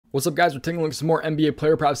What's up, guys? We're taking a look at some more NBA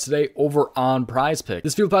player props today over on prizepicks.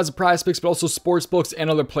 This video applies to prizepicks, but also sports books and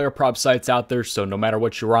other player prop sites out there, so no matter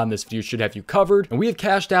what you're on, this video should have you covered. And we have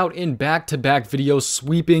cashed out in back-to-back videos,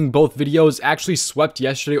 sweeping both videos. Actually swept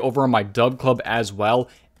yesterday over on my Dub Club as well.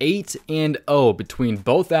 8-0 between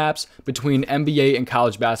both apps, between NBA and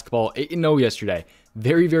college basketball. 8-0 yesterday.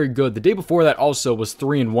 Very, very good. The day before that also was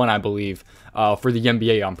 3-1, I believe, for the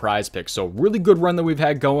NBA on prizepicks. So really good run that we've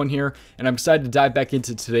had going here, and I'm excited to dive back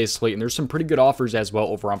into today's slate. And there's some pretty good offers as well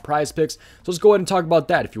over on prizepicks. So let's go ahead and talk about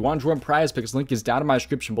that. If you want to join prizepicks, link is down in my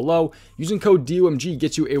description below. Using code DOMG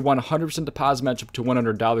gets you a 100% deposit match up to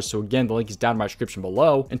 $100. So again, the link is down in my description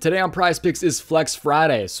below. And today on prizepicks is Flex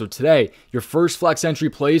Friday. So today, your first flex entry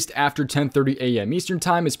placed after 10:30 a.m. Eastern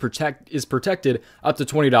time is protected up to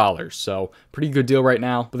 $20. So pretty good deal right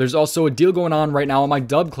now. But there's also a deal going on right now on my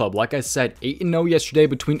Dub Club. Like I said, 8-0 yesterday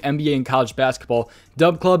between NBA and college basketball.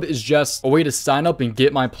 Dub Club is just a way to sign up and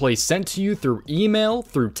get my plays sent to you through email,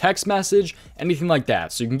 through text message, anything like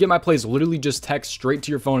that. So you can get my plays literally just text straight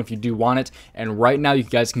to your phone if you do want it. And right now you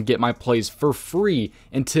guys can get my plays for free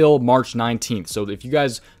until March 19th. So if you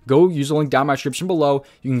guys go use the link down in my description below,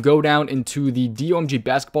 you can go down into the DOMG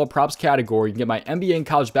basketball props category. You can get my NBA and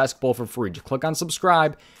college basketball for free. Just click on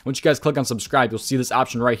subscribe. Once you guys click on subscribe, you'll see this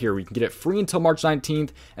option right here where you can get it free until March 19th,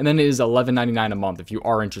 and then it is $11.99 a month if you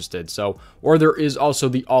are interested. So, or there is also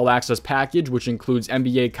the all access package, which includes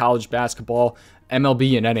NBA, college basketball,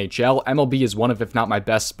 MLB, and NHL. MLB is one of, if not my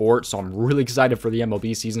best sport, so I'm really excited for the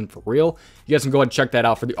MLB season for real. You guys can go ahead and check that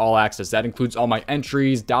out for the all access. That includes all my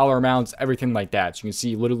entries, dollar amounts, everything like that. So you can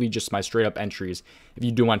see literally just my straight up entries if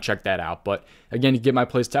you do want to check that out. But again, you get my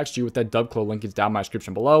plays text to you with that Dub Club link is down in my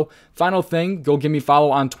description below. Final thing, go give me a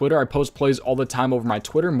follow on Twitter. I post plays all the time over my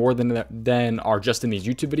Twitter, more than are just in these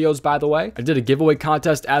YouTube videos, by the way. I did a giveaway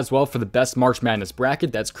contest as well for the best March Madness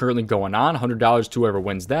bracket that's currently going on. $100 to whoever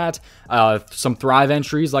wins that. Some Thrive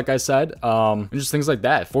entries, like I said, and just things like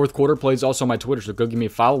that. Fourth quarter plays also on my Twitter, so go give me a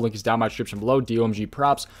follow. Link is down in my description below. DOMG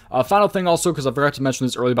props. Final thing also, because I forgot to mention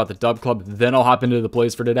this earlier about the Dub Club, then I'll hop into the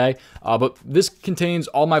plays for today. But this contains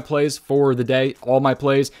all my plays for the day, all my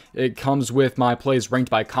plays. It comes with my plays ranked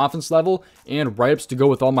by confidence level and write-ups to go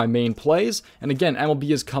with all my main plays. And again, MLB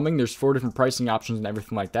is coming. There's 4 different pricing options and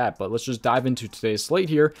everything like that. But let's just dive into today's slate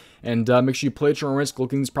here and make sure you play at your own risk,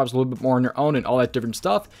 look at these props a little bit more on your own and all that different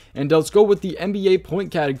stuff. And let's go with the NBA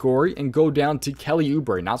point category and go down to Kelly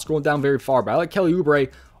Oubre. Not scrolling down very far, but I like Kelly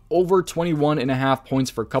Oubre over 21.5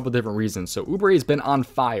 points for a couple different reasons. So Oubre has been on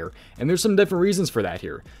fire, and there's some different reasons for that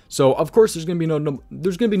here. So of course there's gonna be no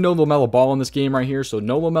LaMelo Ball in this game right here. So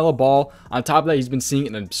no LaMelo Ball. On top of that, he's been seeing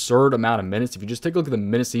an absurd amount of minutes. If you just take a look at the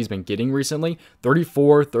minutes that he's been getting recently,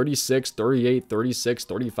 34, 36, 38, 36,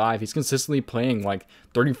 35. He's consistently playing like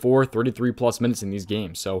 34, 33 plus minutes in these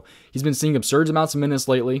games. So he's been seeing absurd amounts of minutes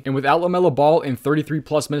lately. And without LaMelo Ball in 33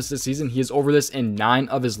 plus minutes this season, he is over this in 9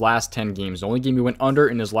 of his last 10 games. The only game he went under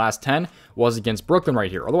in his last 10 was against Brooklyn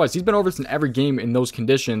right here. Otherwise, he's been over this in every game in those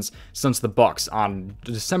conditions since the Bucks on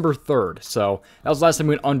December 3rd. So that was the last time he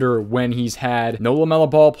went under, when he's had no LaMelo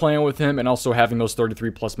Ball playing with him and also having those 33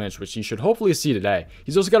 plus minutes, which he should hopefully see today.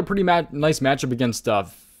 He's also got a pretty nice matchup against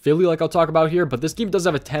Philly, like I'll talk about here, but this game does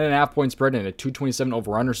have a 10.5 point spread and a 227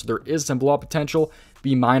 over under, so there is some blowout potential.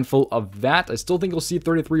 Be mindful of that. I still think you'll see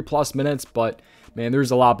 33 plus minutes, but man, there's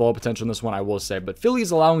a lot of blowout potential in this one, I will say. But Philly is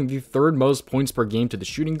allowing the 3rd most points per game to the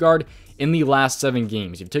shooting guard in the last 7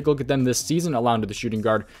 games. If you take a look at them this season, allowing to the shooting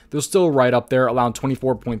guard, they're still right up there, allowing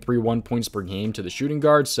 24.31 points per game to the shooting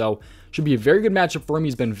guard. So should be a very good matchup for him.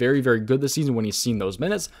 He's been very, very good this season when he's seen those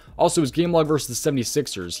minutes. Also, his game log versus the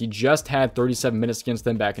 76ers, he just had 37 minutes against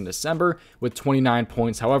them back in December with 29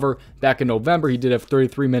 points. However, back in November, he did have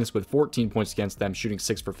 33 minutes with 14 points against them, shooting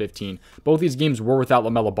 6 for 15. Both these games were without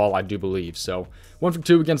LaMelo Ball, I do believe. So 1 for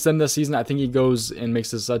 2 against them this season. I think he goes and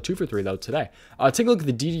makes this 2 for 3 though today. Take a look at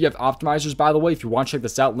the DGF Optimizers, by the way. If you want to check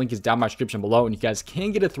this out, link is down in my description below, and you guys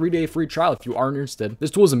can get a 3-day free trial if you are interested.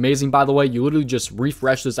 This tool is amazing, by the way. You literally just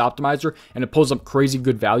refresh this optimizer and it pulls up crazy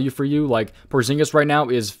good value for you. Like Porzingis right now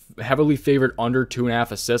is heavily favored under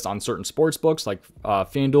 2.5 assists on certain sports books like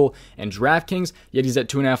FanDuel and DraftKings, yet he's at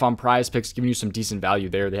 2.5 on prizepicks, giving you some decent value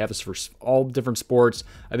there. They have this for all different sports.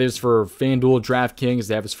 There's for FanDuel, DraftKings,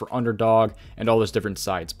 they have this for Underdog, and all those different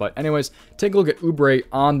sites. But anyways, take a look at Oubre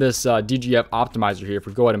on this DGF Optimizer here. If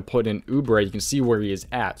we go ahead and put in Oubre, you can see where he is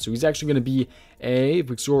at. So he's actually going to be if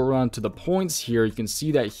we scroll around to the points here, you can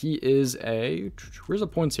see that he is where's the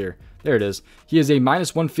points here? There it is. He is a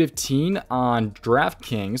minus 115 on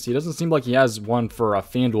DraftKings. He doesn't seem like he has one for a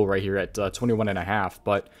FanDuel right here at 21.5,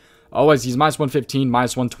 but otherwise he's minus 115,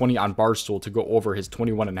 minus 120 on Barstool to go over his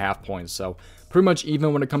 21.5 points. So pretty much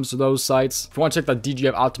even when it comes to those sites. If you want to check the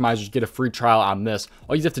DGF Optimizers, get a free trial on this.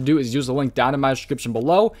 All you have to do is use the link down in my description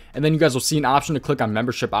below, and then you guys will see an option to click on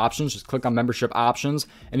membership options. Just click on membership options,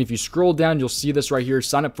 and if you scroll down, you'll see this right here.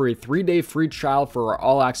 Sign up for a 3-day free trial for our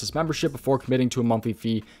all access membership before committing to a monthly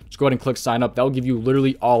fee. Just go ahead and click sign up. That'll give you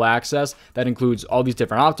literally all access. That includes all these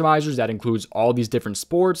different optimizers. That includes all these different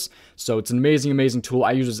sports. So it's an amazing tool.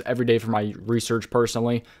 I use this every day for my research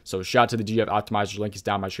personally. So shout out to the DGF Optimizers. Link is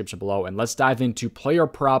down in my description below. And let's dive into player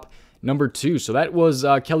prop number 2. So that was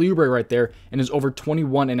Kelly Oubre right there, and is over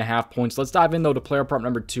 21.5 points. Let's dive in though to player prop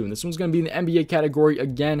number 2, and this one's going to be in the NBA category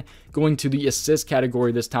again, going to the assist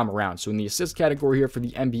category this time around. So in the assist category here for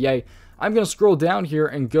the NBA, I'm going to scroll down here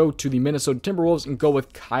and go to the Minnesota Timberwolves and go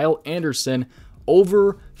with Kyle Anderson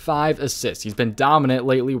over 5 assists. He's been dominant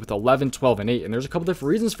lately with 11, 12, and 8, and there's a couple different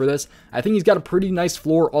reasons for this. I think he's got a pretty nice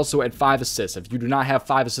floor also at 5 assists. If you do not have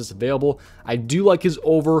 5 assists available, I do like his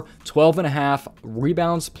over 12.5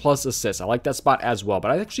 rebounds plus assists. I like that spot as well, but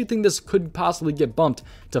I actually think this could possibly get bumped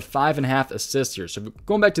to 5.5 assists here. So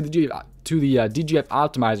going back to the DGF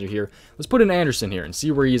Optimizer here, let's put in Anderson here and see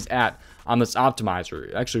where he is at on this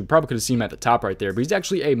optimizer. Actually, we probably could have seen him at the top right there, but he's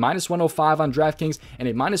actually a -105 on DraftKings and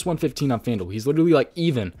a -115 on FanDuel. He's literally like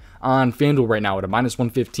even on FanDuel right now at a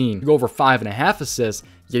 -115. You go over 5.5 assists,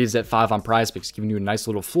 yet he's at 5 on prizepicks, giving you a nice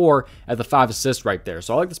little floor at the 5 assists right there.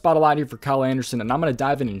 So I like the spot a lot here for Kyle Anderson, and I'm going to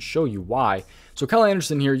dive in and show you why. So Kyle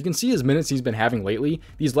Anderson here, you can see his minutes he's been having lately.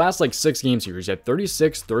 These last like 6 games here, he's had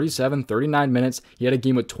 36, 37, 39 minutes. He had a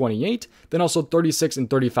game with 28, then also 36 and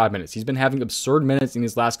 35 minutes. He's been having absurd minutes in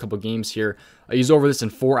these last couple games here. He's over this in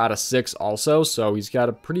 4 out of 6 also, so he's got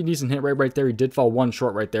a pretty decent hit rate right there. He did fall 1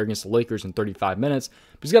 short right there against the Lakers in 35 minutes,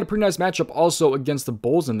 but he's got a pretty nice matchup also against the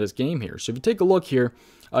Bulls in this game here. So if you take a look here,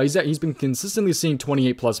 he's been consistently seeing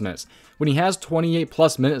 28 plus minutes. When he has 28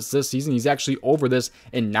 plus minutes this season, he's actually over this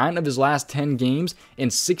in 9 of his last 10 games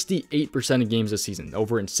and 68% of games this season.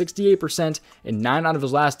 Over in 68% in 9 out of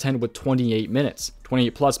his last 10 with 28 minutes.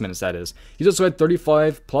 28 plus minutes, that is. He's also had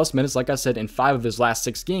 35 plus minutes, like I said, in 5 of his last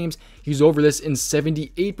 6 games. He's over this in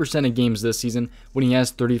 78% of games this season when he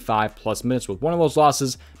has 35 plus minutes, with one of those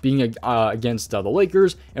losses being against the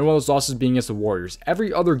Lakers and one of those losses being against the Warriors.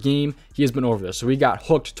 Every other game, he has been over this. So he got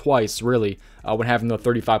hooked twice, really, when having the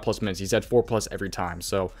 35 plus minutes. He's had 4 plus every time.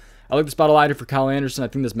 So I like the spot a lot here for Kyle Anderson. I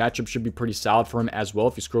think this matchup should be pretty solid for him as well.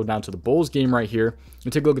 If you scroll down to the Bulls game right here,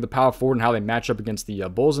 you take a look at the power forward and how they match up against the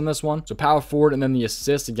Bulls in this one. So power forward and then the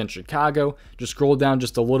assist against Chicago. Just scroll down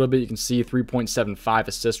just a little bit. You can see 3.75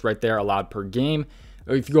 assists right there allowed per game.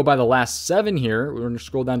 If you go by the last 7 here, we're going to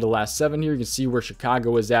scroll down to the last 7 here. You can see where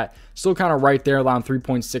Chicago is at. Still kind of right there, allowing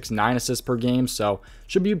 3.69 assists per game. So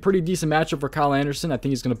should be a pretty decent matchup for Kyle Anderson. I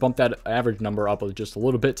think he's going to bump that average number up just a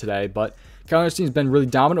little bit today. But Kyle Anderson's been really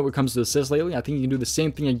dominant when it comes to assists lately. I think he can do the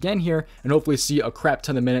same thing again here and hopefully see a crap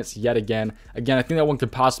ton of minutes yet again. Again, I think that one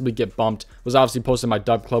could possibly get bumped. Was obviously posted in my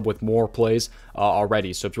Dub Club with more plays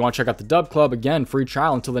already. So if you want to check out the Dub Club, again, free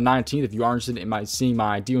trial until the 19th. If you are interested in seeing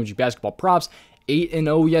my DOMG basketball props,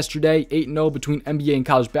 8-0 yesterday, 8-0 between NBA and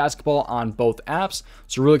college basketball on both apps.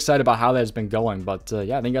 So really excited about how that has been going. But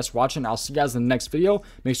yeah, thank you guys for watching. I'll see you guys in the next video.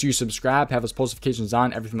 Make sure you subscribe, have those post notifications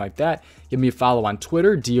on, everything like that. Give me a follow on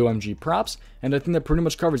Twitter, DOMG Props. And I think that pretty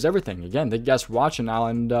much covers everything. Again, thank you guys for watching now,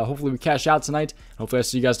 and hopefully we cash out tonight. Hopefully I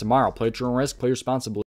see you guys tomorrow. Play at your own risk, play responsibly.